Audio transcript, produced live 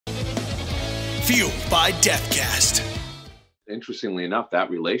Fueled by Deathcast. Interestingly enough,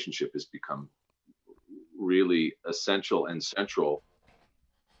 that relationship has become really essential and central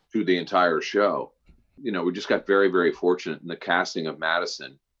to the entire show. You know, we just got very, very fortunate in the casting of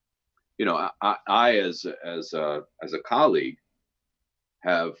Madison. You know, I as a colleague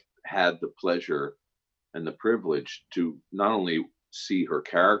have had the pleasure and the privilege to not only see her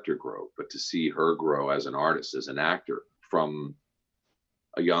character grow, but to see her grow as an artist, as an actor, from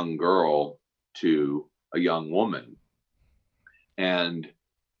a young girl to a young woman. And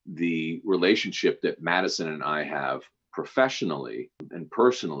the relationship that Madison and I have professionally and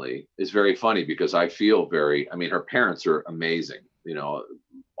personally is very funny, because I feel I mean, her parents are amazing. You know,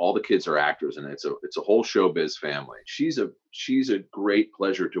 all the kids are actors, and it's a whole showbiz family. She's a great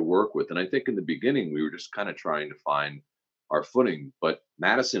pleasure to work with. And I think in the beginning, we were just kind of trying to find our footing, but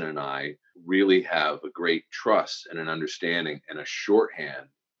Madison and I really have a great trust and an understanding and a shorthand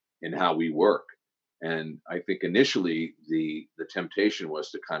in how we work. And I think initially the temptation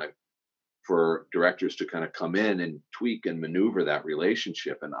was to for directors to kind of come in and tweak and maneuver that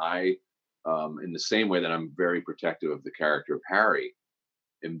relationship. And I, in the same way that I'm very protective of the character of Harry,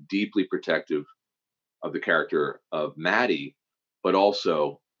 am deeply protective of the character of Maddie, but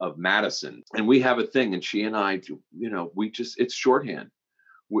also of Madison. And we have a thing, and she and I do, you know, it's shorthand.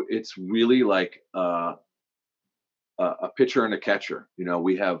 It's really like a pitcher and a catcher. You know,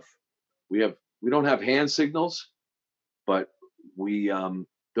 we don't have hand signals, but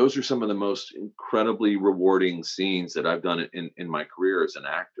those are some of the most incredibly rewarding scenes that I've done in my career as an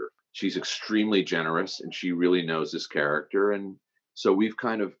actor. She's extremely generous, and she really knows this character. And so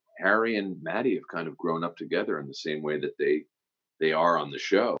Harry and Maddie have kind of grown up together in the same way that they are on the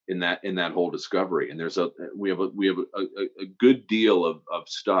show in that whole discovery. And we have a good deal of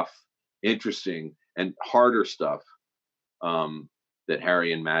stuff, interesting and harder stuff, that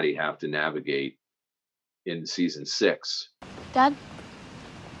Harry and Maddie have to navigate in season 6. Dad?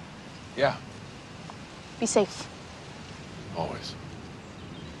 Yeah. Be safe. Always.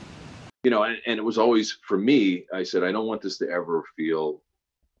 You know, and it was always, for me, I said, I don't want this to ever feel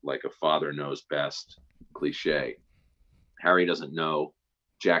like a father knows best cliche. Harry doesn't know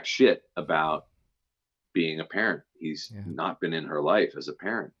jack shit about being a parent. He's not been in her life as a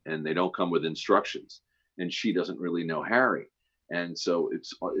parent, and they don't come with instructions. And she doesn't really know Harry. And so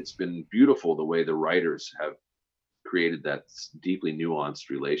it's been beautiful the way the writers have created that deeply nuanced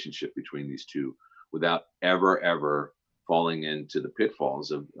relationship between these two without ever falling into the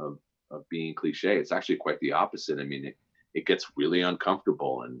pitfalls of being cliche. It's actually quite the opposite. I mean, it gets really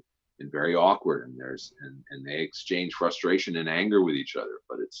uncomfortable and very awkward, and they exchange frustration and anger with each other,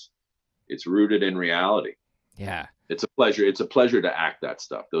 but it's rooted in reality. Yeah. It's a pleasure. It's a pleasure to act that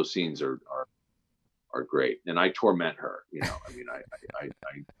stuff. Those scenes are great. And I torment her, you know. I mean, I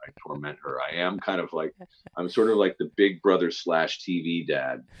torment her. I'm sort of like the big brother / TV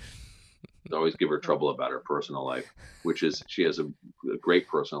dad. I always give her trouble about her personal life, which is she has a great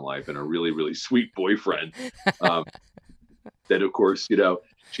personal life and a really, really sweet boyfriend. That, of course, you know,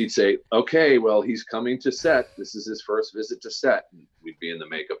 she'd say, okay, well, he's coming to set. This is his first visit to set. And we'd be in the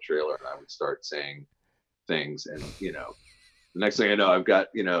makeup trailer, and I would start saying things. And, you know, the next thing I know, I've got,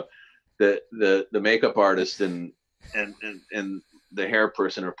 you know, the makeup artist and the hair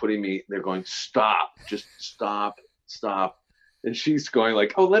person are they're going, stop, just stop. And she's going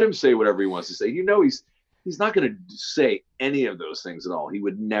like, oh, let him say whatever he wants to say. You know, he's not going to say any of those things at all. He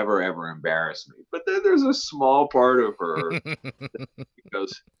would never, ever embarrass me. But then there's a small part of her that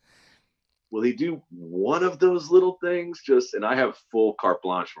goes, will he do one of those little things? And I have full carte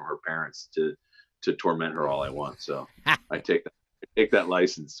blanche from her parents to torment her all I want. So I take that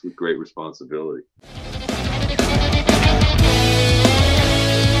license with great responsibility.